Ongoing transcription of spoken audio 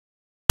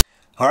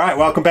Alright,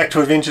 welcome back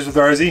to Adventures with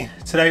Rosie.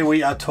 Today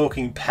we are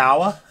talking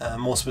power,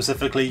 more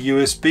specifically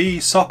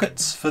USB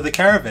sockets for the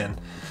caravan.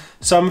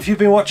 So if you've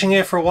been watching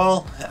here for a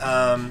while,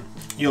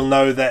 you'll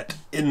know that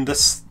in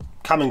this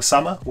coming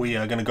summer we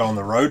are going to go on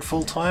the road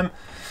full time.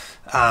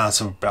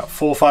 So about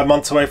 4 or 5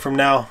 months away from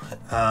now.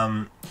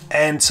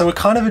 And so we're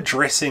kind of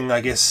addressing,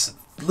 I guess,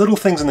 little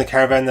things in the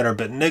caravan that are a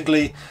bit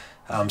niggly.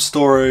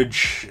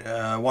 Storage,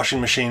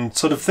 washing machine,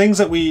 sort of things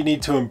that we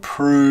need to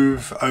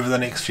improve over the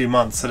next few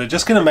months that are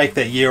just going to make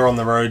that year on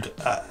the road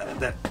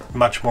that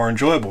much more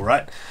enjoyable,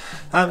 right?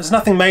 It's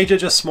nothing major,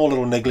 just small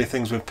little niggly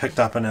things we've picked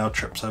up in our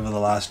trips over the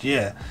last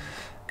year.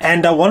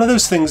 And one of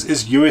those things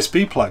is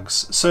USB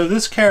plugs. So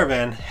this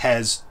caravan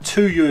has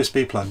 2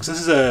 USB plugs.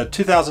 This is a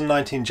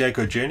 2019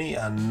 Jayco Journey,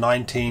 a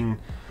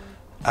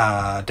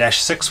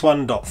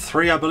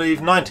 19-61.3 I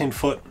believe, 19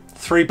 foot,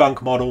 3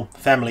 bunk model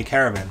family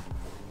caravan.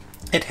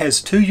 It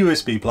has 2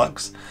 USB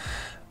plugs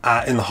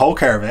in the whole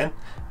caravan.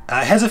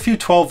 It has a few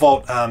 12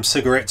 volt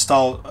cigarette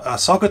style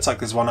sockets, like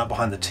there's one up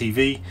behind the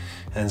TV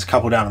and there's a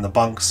couple down in the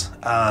bunks,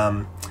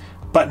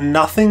 but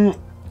nothing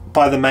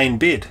by the main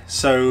bed.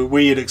 So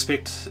where you'd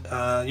expect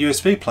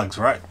USB plugs,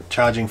 right?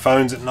 Charging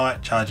phones at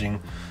night,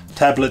 charging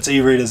tablets,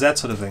 e-readers, that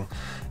sort of thing.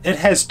 It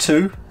has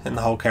 2 in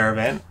the whole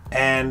caravan,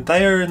 and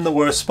they are in the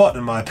worst spot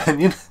in my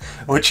opinion,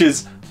 which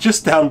is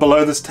just down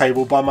below this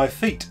table by my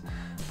feet.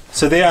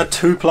 So there are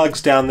 2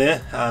 plugs down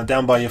there,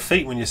 down by your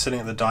feet when you're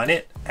sitting at the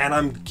dinette, and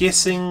I'm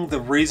guessing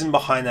the reason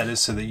behind that is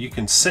so that you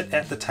can sit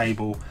at the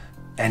table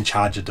and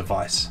charge a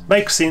device.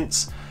 Makes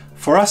sense.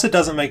 For us it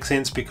doesn't make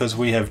sense because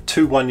we have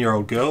 2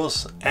 one-year-old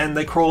girls and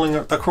they're crawling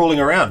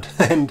around,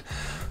 and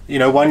you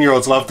know,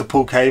 1-year-olds love to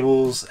pull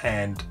cables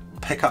and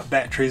pick up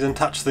batteries and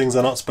touch things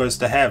they're not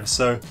supposed to have.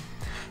 So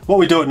what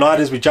we do at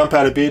night is we jump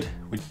out of bed,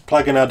 we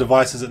plug in our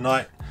devices at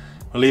night,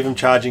 we leave them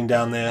charging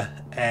down there,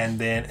 and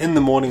then in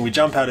the morning we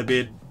jump out of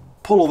bed,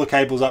 pull all the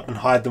cables up and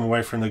hide them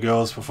away from the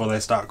girls before they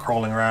start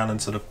crawling around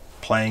and sort of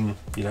playing,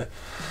 you know,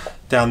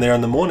 down there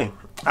in the morning.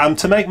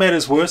 To make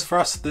matters worse for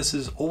us, this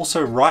is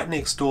also right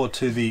next door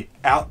to the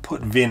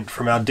output vent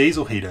from our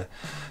diesel heater.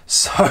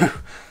 So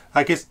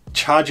I guess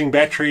charging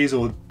batteries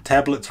or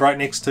tablets right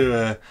next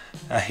to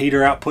a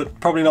heater output,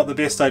 probably not the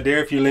best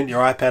idea if you lent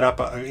your iPad up,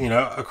 you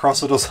know,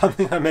 across it or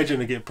something. I imagine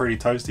it'd get pretty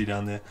toasty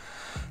down there.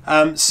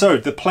 So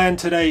the plan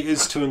today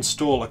is to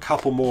install a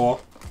couple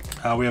more.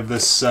 We have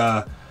this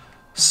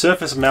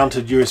surface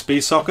mounted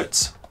USB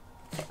sockets.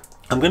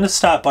 I'm going to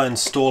start by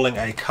installing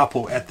a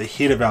couple at the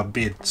head of our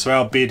bed. So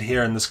our bed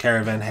here in this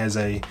caravan has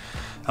a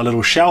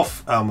little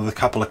shelf with a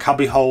couple of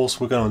cubby holes.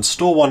 We're going to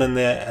install one in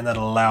there, and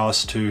that'll allow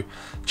us to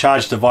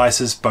charge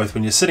devices both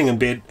when you're sitting in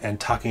bed and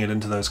tucking it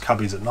into those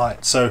cubbies at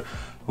night. So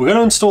we're going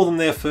to install them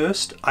there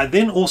first. I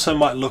then also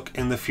might look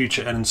in the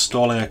future at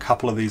installing a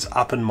couple of these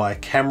up in my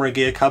camera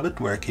gear cupboard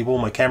where I keep all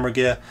my camera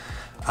gear,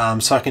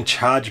 so I can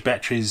charge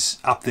batteries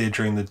up there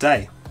during the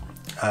day.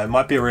 It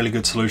might be a really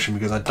good solution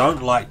because I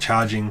don't like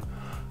charging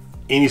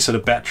any sort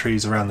of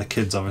batteries around the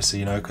kids, obviously,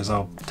 you know, because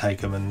I'll take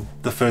them and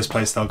the first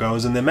place they'll go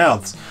is in their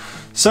mouths.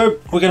 So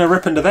we're going to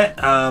rip into that.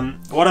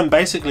 What I'm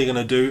basically going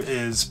to do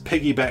is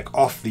piggyback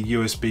off the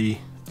USB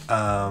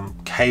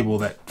cable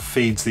that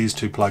feeds these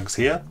 2 plugs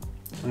here.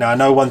 Now I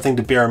know one thing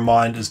to bear in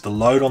mind is the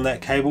load on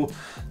that cable.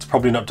 It's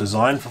probably not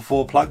designed for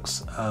 4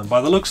 plugs. By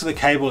the looks of the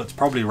cable, it's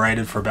probably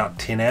rated for about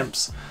 10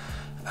 amps.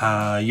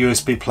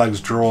 USB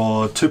plugs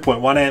draw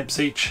 2.1 amps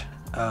each.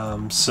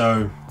 Or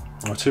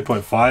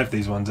 2.5,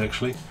 these ones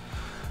actually.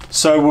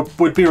 So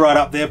would be right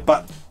up there,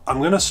 but I'm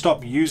going to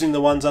stop using the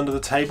ones under the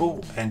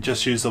table and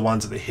just use the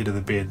ones at the head of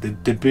the bed.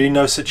 There'd be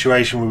no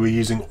situation where we're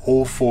using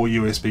all 4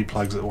 USB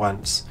plugs at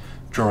once,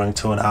 drawing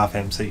 2.5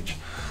 amps each.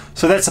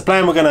 So that's the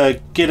plan. We're going to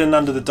get in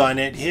under the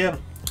dinette here,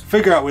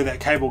 figure out where that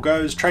cable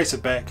goes, trace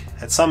it back.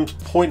 At some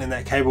point in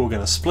that cable we're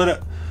going to split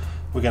it.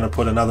 We're going to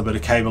put another bit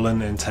of cable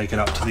in and take it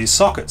up to these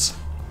sockets.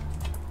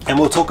 And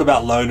we'll talk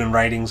about load and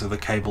ratings of the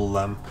cable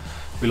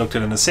we looked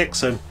at in a sec.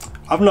 So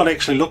I've not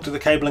actually looked at the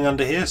cabling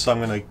under here, so I'm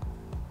going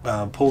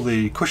to pull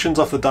the cushions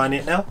off the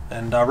dinette now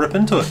and rip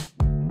into it.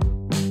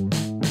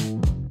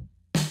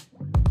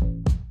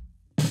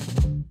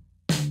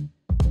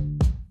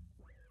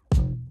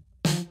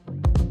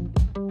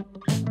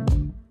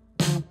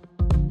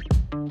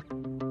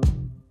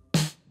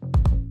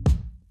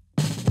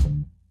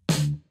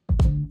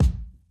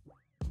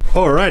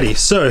 Alrighty,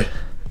 so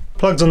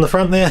plugs on the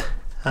front there.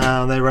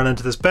 They run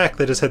into this back.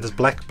 They just had this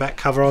black back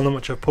cover on them,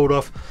 which I've pulled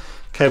off.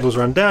 Cables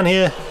run down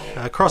here,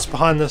 across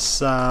behind this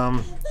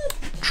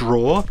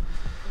drawer,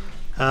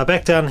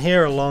 back down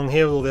here, along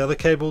here with all the other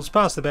cables,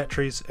 past the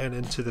batteries and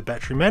into the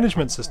battery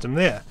management system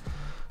there.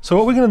 So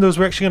what we're going to do is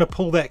we're actually going to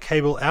pull that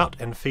cable out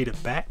and feed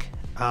it back.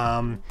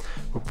 We're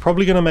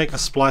probably going to make a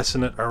splice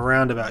in it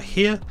around about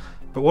here,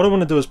 but what I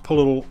want to do is pull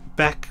it all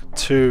back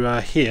to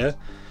here,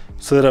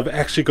 so that I've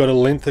actually got a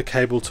length of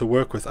cable to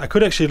work with. I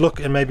could actually look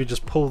and maybe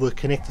just pull the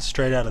connector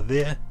straight out of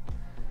there.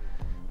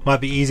 Might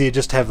be easier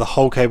just to have the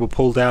whole cable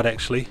pulled out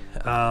actually.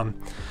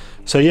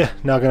 So yeah,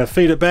 now I'm going to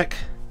feed it back,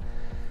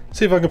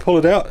 see if I can pull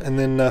it out, and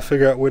then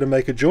figure out where to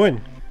make a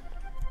join.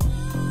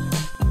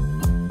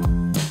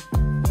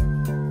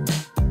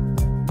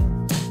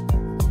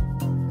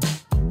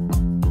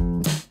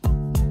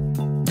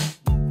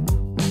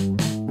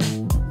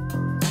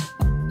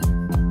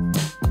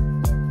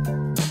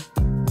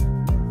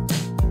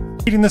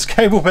 getting this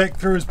cable back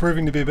through is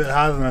proving to be a bit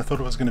harder than I thought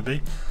it was going to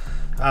be.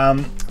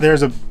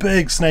 There's a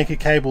big snake of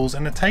cables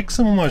and it takes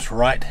some almost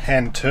right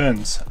hand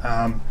turns.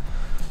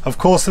 Of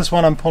course this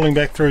one I'm pulling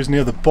back through is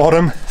near the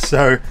bottom,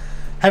 so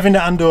having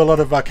to undo a lot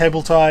of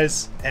cable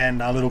ties and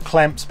little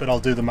clamps, but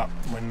I'll do them up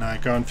when I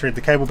go and thread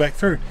the cable back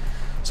through.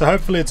 So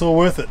hopefully it's all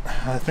worth it.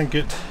 I think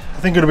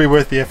it'll be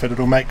worth the effort.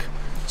 It'll make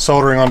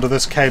soldering onto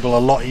this cable a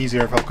lot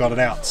easier if I've got it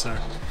out. So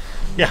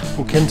yeah,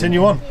 we'll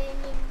continue on.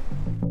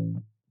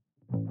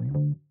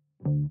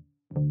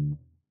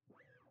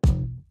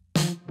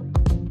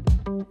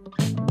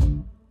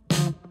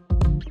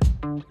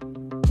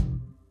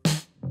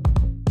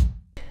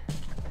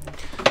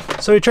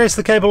 So we trace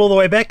the cable all the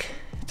way back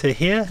to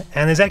here,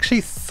 and there's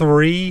actually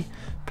 3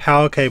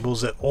 power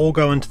cables that all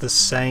go into the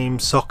same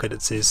socket.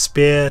 It says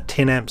spare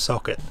 10 amp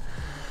socket.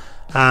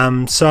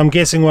 So I'm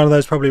guessing one of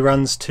those probably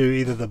runs to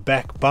either the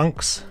back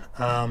bunks.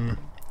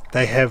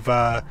 They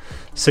have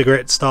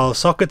cigarette style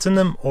sockets in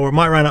them, or it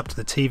might run up to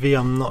the TV.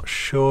 I'm not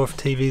sure if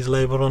TV is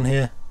labeled on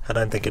here. I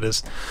don't think it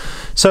is.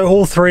 So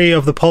all 3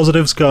 of the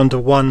positives go into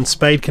one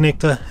spade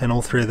connector and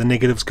all 3 of the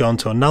negatives go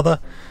into another.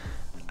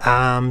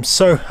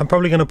 So I'm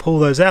probably going to pull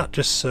those out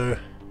just so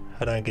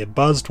I don't get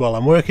buzzed while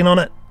I'm working on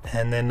it,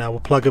 and then we'll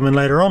plug them in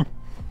later on.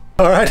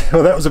 Alright,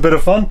 well that was a bit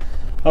of fun.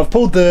 I've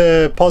pulled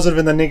the positive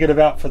and the negative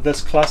out for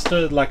this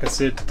cluster. Like I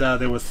said,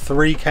 there were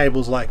 3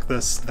 cables like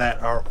this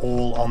that are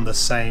all on the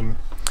same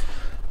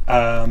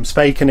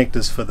spade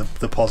connectors for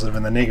the positive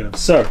and the negative.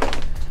 So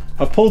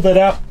I've pulled that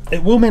out.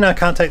 It will mean I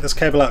can't take this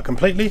cable out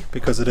completely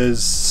because it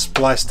is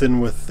spliced in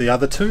with the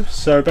other 2.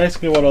 So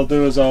basically what I'll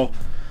do is I'll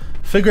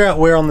figure out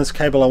where on this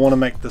cable I want to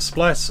make the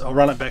splice. I'll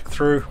run it back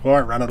through. Well, I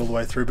won't run it all the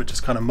way through, but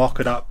just kind of mock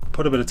it up,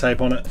 put a bit of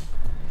tape on it,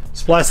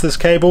 splice this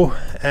cable,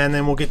 and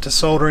then we'll get to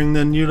soldering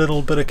the new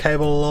little bit of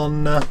cable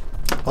on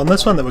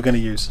this one that we're going to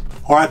use.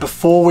 Alright,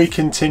 before we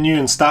continue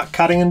and start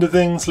cutting into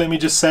things, let me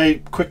just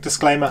say, quick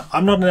disclaimer,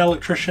 I'm not an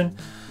electrician,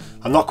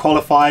 I'm not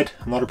qualified,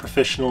 I'm not a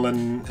professional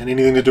in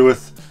anything to do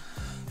with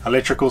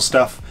electrical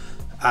stuff.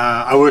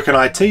 I work in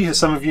IT, as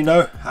some of you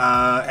know,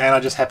 and I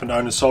just happen to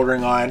own a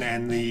soldering iron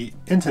and the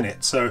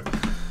internet, so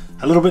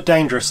a little bit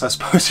dangerous, I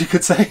suppose you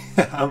could say.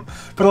 But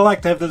I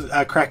like to have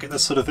a crack at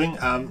this sort of thing.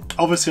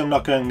 Obviously I'm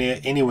not going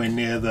anywhere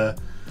near the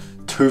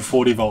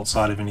 240 volt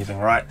side of anything,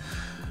 right?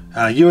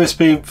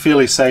 USB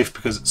fairly safe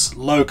because it's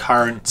low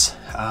current,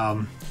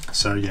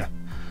 so yeah,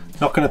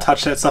 not going to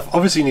touch that stuff.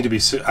 Obviously you need to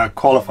be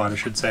qualified, I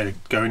should say, to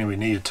go anywhere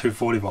near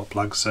 240 volt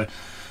plugs, so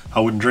I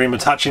wouldn't dream of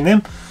touching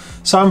them.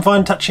 So I'm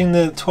fine touching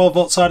the 12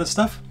 volt side of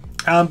stuff,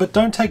 but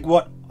don't take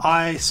what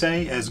I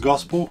say as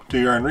gospel. Do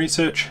your own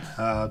research,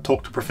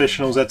 talk to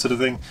professionals, that sort of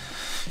thing.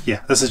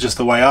 Yeah, this is just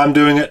the way I'm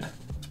doing it.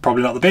 It's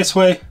probably not the best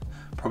way,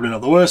 probably not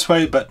the worst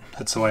way, but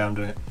it's the way I'm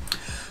doing it.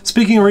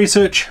 Speaking of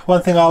research,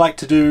 one thing I like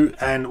to do,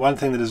 and one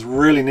thing that is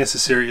really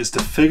necessary, is to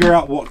figure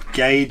out what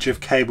gauge of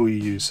cable you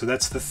use. So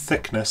that's the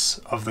thickness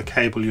of the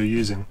cable you're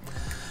using.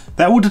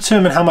 That will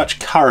determine how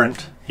much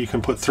current you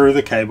can put through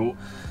the cable,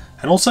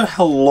 and also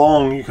how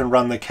long you can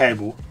run the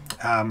cable,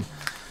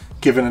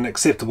 given an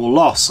acceptable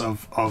loss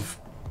of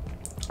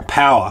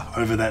power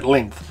over that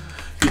length.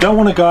 You don't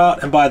want to go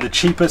out and buy the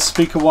cheapest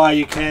speaker wire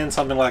you can,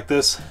 something like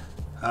this.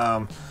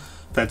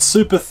 That's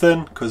super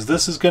thin, because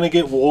this is going to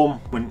get warm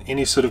when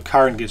any sort of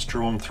current gets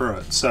drawn through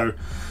it. So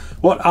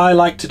what I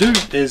like to do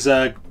is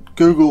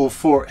Google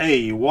for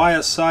a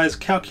wire size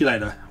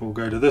calculator. We'll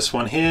go to this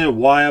one here,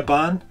 wire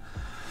barn,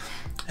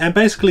 and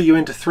basically you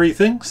enter 3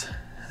 things.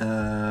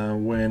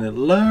 When it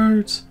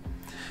loads,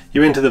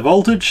 you enter the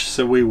voltage,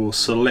 so we will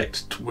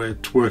select, we're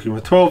working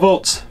with 12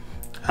 volts,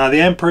 the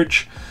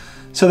amperage,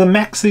 so the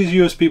max these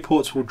USB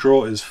ports will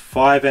draw is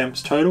 5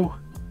 amps total.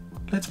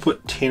 Let's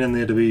put 10 in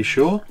there to be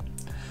sure.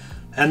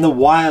 And the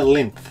wire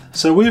length,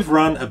 so we've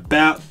run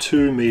about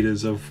 2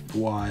 meters of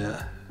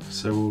wire,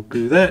 so we'll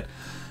do that.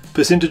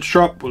 Percentage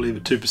drop, we'll leave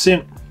it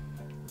 2%,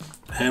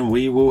 and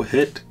we will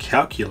hit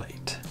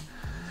calculate.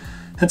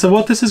 And so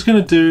what this is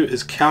going to do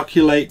is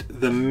calculate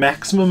the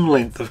maximum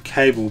length of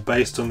cable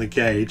based on the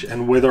gauge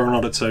and whether or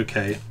not it's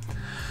okay.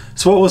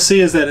 So what we'll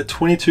see is that a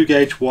 22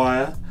 gauge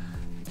wire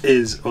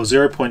is, or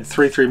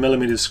 0.33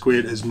 millimeters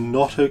squared, is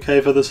not okay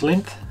for this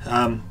length.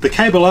 The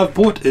cable I've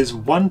bought is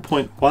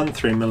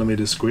 1.13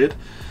 millimeters squared,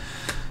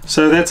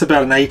 so that's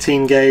about an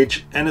 18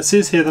 gauge, and it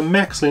says here the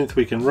max length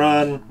we can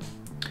run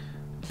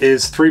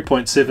is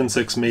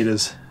 3.76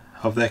 meters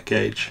of that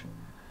gauge.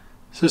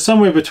 So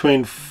somewhere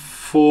between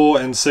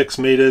 4 and 6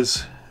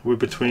 meters, we're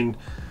between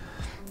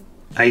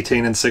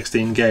 18 and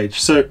 16 gauge.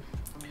 So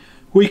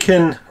we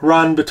can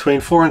run between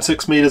 4 and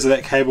 6 meters of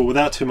that cable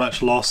without too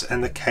much loss,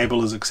 and the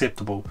cable is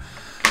acceptable.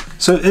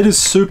 So it is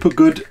super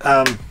good,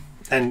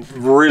 and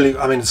really,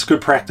 I mean, it's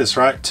good practice,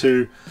 right,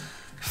 to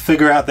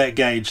figure out that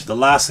gauge. The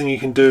last thing you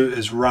can do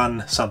is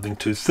run something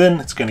too thin,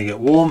 it's going to get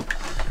warm.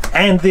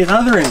 And the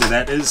other end of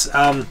that is,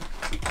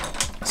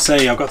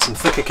 say I've got some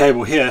thicker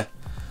cable here,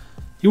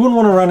 you wouldn't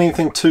want to run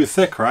anything too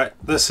thick, right?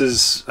 This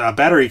is a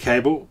battery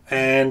cable,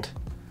 and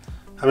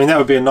I mean that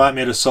would be a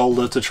nightmare to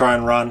solder, to try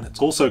and run. It's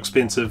also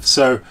expensive,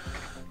 so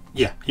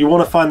yeah, you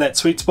want to find that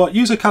sweet spot.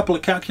 Use a couple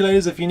of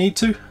calculators if you need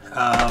to,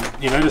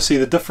 you know, to see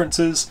the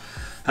differences.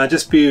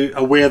 Just be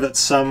aware that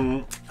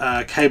some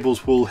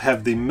cables will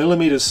have the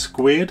millimeters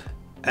squared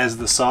as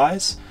the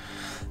size.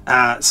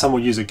 Some will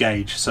use a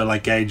gauge, so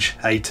like gauge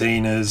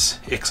 18 is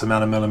X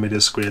amount of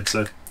millimeters squared,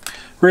 so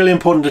really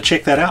important to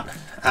check that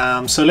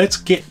out. So let's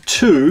get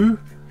to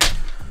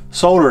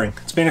soldering.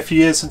 It's been a few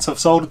years since I've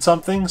soldered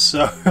something,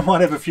 so I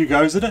might have a few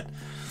goes at it.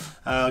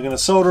 I'm going to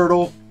solder it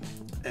all,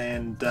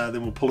 and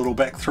then we'll pull it all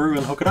back through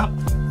and hook it up.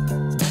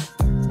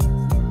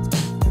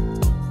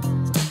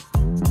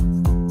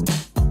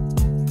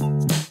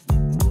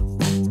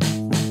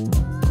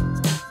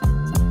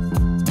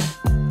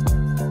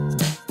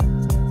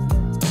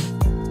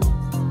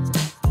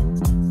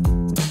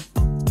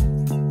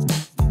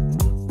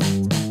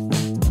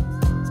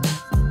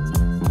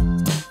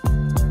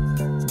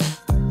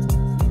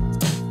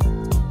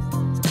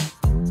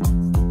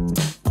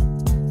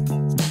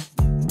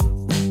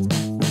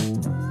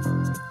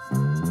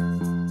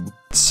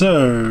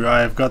 So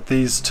I've got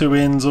these two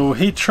ends all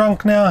heat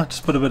shrunk now.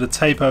 Just put a bit of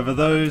tape over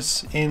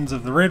those ends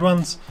of the red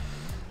ones,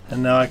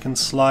 and now I can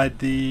slide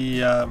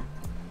the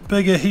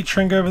bigger heat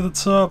shrink over the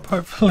top.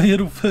 Hopefully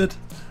it'll fit,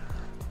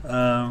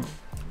 and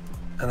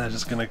that's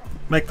just going to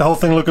make the whole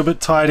thing look a bit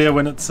tidier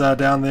when it's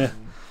down there.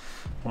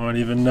 I won't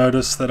even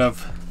notice that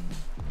I've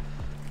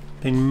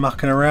been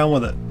mucking around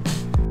with it.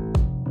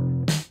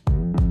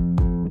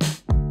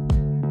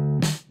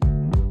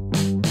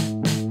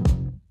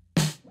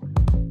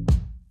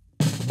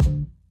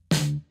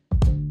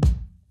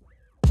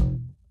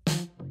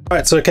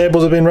 Right, so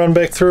cables have been run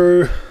back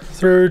through,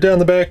 down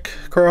the back,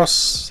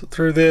 across,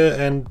 through there,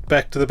 and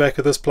back to the back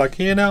of this plug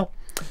here now.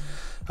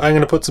 I'm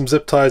going to put some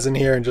zip ties in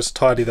here and just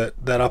tidy that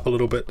up a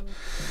little bit,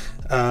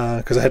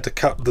 because I had to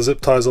cut the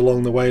zip ties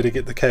along the way to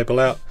get the cable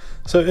out.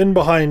 So in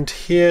behind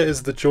here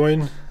is the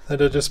join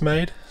that I just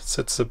made. It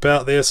sits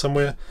about there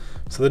somewhere.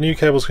 So the new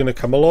cable's going to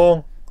come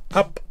along,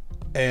 up,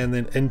 and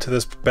then into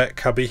this back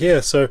cubby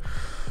here. So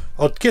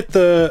I'll get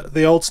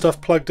the old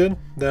stuff plugged in,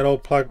 that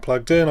old plug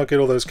plugged in, I'll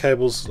get all those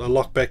cables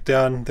locked back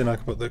down, then I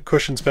can put the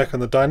cushions back on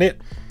the dinette,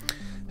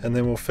 and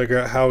then we'll figure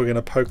out how we're going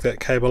to poke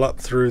that cable up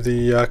through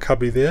the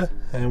cubby there,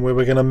 and where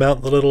we're going to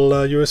mount the little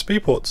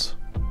USB ports.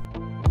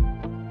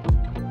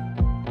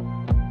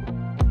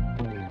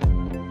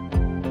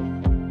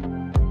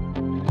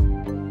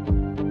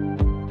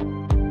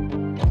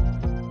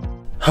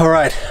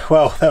 Alright,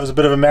 well that was a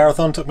bit of a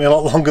marathon, took me a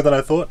lot longer than I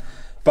thought,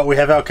 but we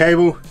have our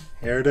cable,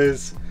 here it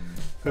is.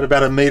 Got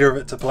about a meter of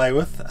it to play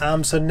with.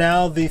 So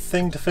now the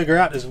thing to figure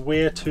out is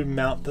where to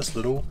mount this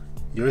little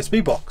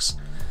USB box.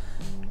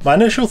 My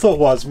initial thought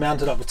was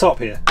mount it up the top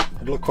here.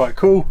 It looked quite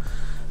cool,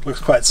 looks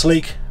quite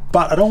sleek,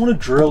 but I don't want to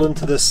drill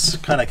into this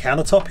kind of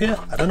countertop here.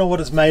 I don't know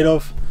what it's made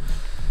of.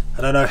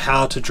 I don't know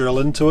how to drill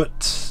into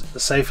it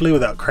safely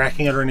without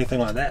cracking it or anything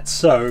like that.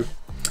 So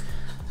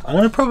I'm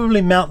going to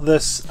probably mount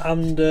this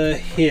under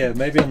here,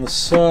 maybe on the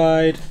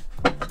side,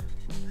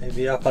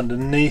 maybe up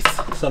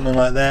underneath, something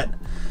like that.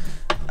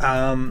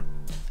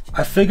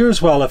 I figure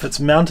as well, if it's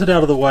mounted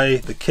out of the way,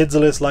 the kids are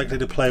less likely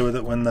to play with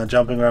it when they're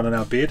jumping around in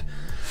our bed.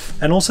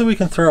 And also we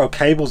can throw our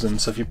cables in,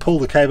 so if you pull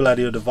the cable out of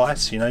your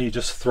device, you know, you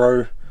just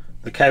throw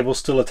the cable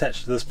still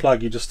attached to this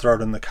plug, you just throw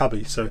it in the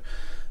cubby. So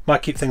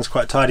might keep things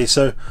quite tidy.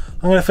 So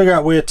I'm going to figure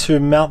out where to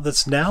mount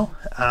this now.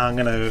 I'm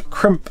going to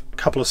crimp a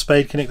couple of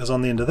spade connectors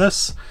on the end of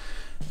this,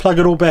 plug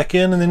it all back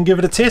in, and then give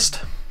it a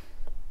test.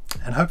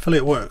 And hopefully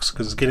it works,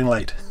 because it's getting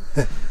late.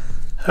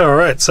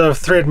 Alright, so I've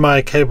threaded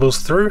my cables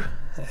through,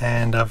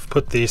 and I've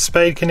put the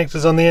spade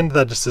connectors on the end.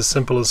 They're just as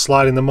simple as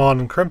sliding them on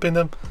and crimping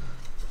them.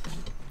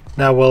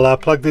 Now we'll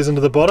plug these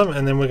into the bottom,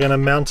 and then we're going to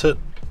mount it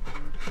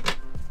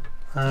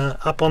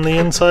up on the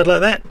inside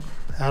like that,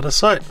 out of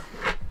sight.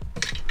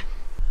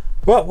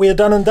 Well, we are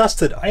done and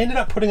dusted. I ended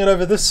up putting it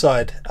over this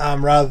side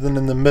rather than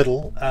in the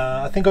middle.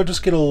 I think I'll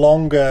just get a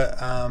longer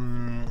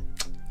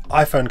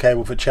iPhone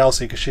cable for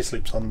Chelsea, because she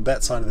sleeps on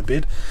that side of the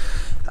bed.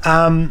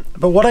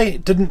 But what I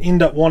didn't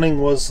end up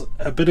wanting was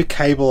a bit of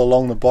cable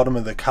along the bottom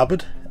of the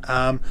cupboard.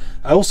 I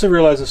also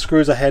realized the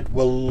screws I had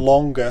were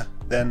longer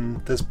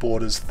than this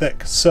board is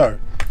thick, so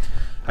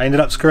I ended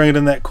up screwing it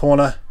in that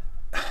corner.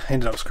 I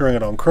ended up screwing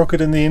it on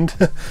crooked in the end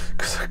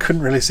because I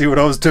couldn't really see what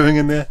I was doing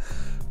in there,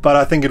 but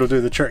I think it'll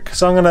do the trick.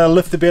 So I'm going to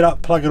lift the bed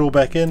up, plug it all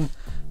back in,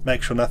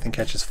 make sure nothing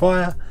catches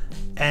fire,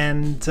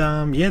 and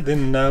yeah,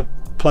 then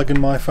plug in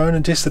my phone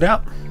and test it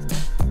out.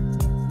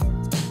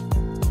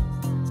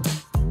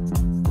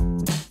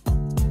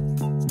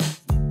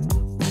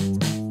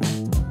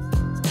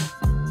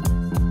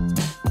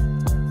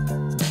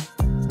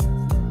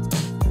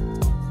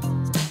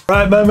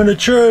 Right, moment of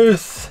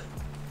truth.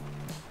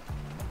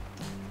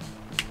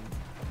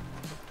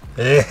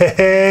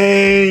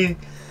 Hey,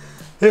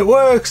 it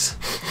works,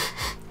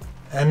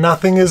 and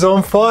nothing is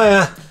on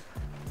fire.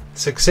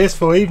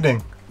 Successful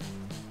evening.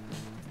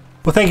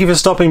 Well, thank you for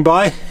stopping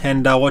by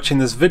and watching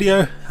this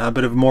video. A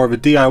bit of more of a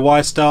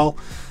DIY style.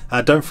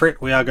 Don't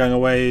fret, we are going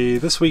away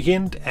this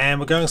weekend, and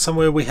we're going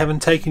somewhere we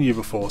haven't taken you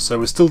before, so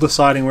we're still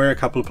deciding where, a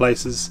couple of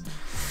places.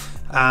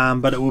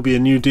 but it will be a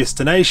new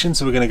destination,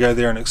 so we're going to go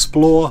there and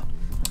explore,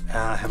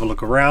 have a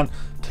look around,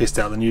 test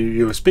out the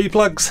new USB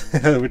plugs,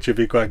 which would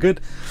be quite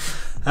good.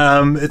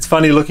 It's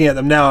funny looking at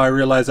them now, I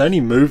realize I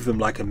only moved them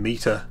like a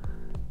meter,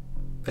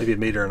 maybe 1.5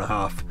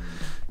 meters,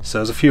 so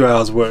it was a few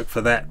hours work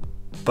for that,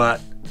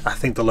 but I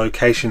think the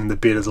location in the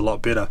bed is a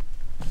lot better.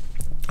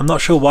 I'm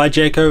not sure why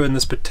Jayco in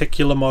this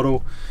particular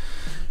model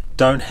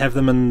don't have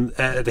them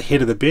at the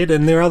head of the bed,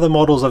 and there are other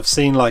models I've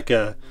seen like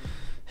a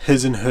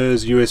his and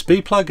hers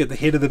USB plug at the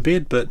head of the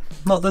bed, but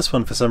not this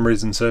one for some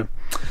reason, so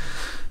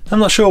I'm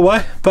not sure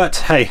why, but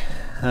hey,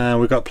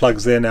 we've got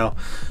plugs there now.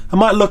 I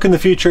might look in the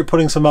future at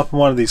putting some up in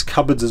one of these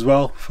cupboards as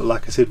well, for,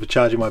 like I said, for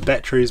charging my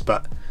batteries,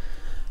 but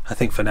I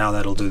think for now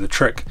that'll do the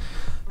trick.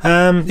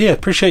 Yeah,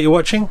 appreciate you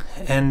watching,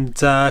 and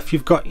if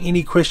you've got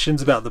any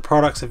questions about the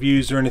products I've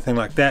used or anything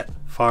like that,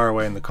 fire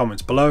away in the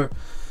comments below.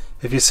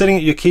 If you're sitting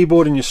at your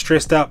keyboard and you're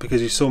stressed out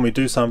because you saw me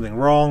do something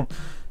wrong,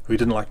 or you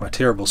didn't like my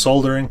terrible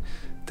soldering,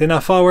 then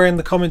fire away in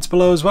the comments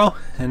below as well,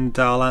 and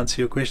I'll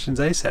answer your questions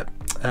ASAP.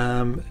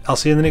 I'll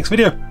see you in the next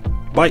video.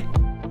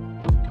 Bye.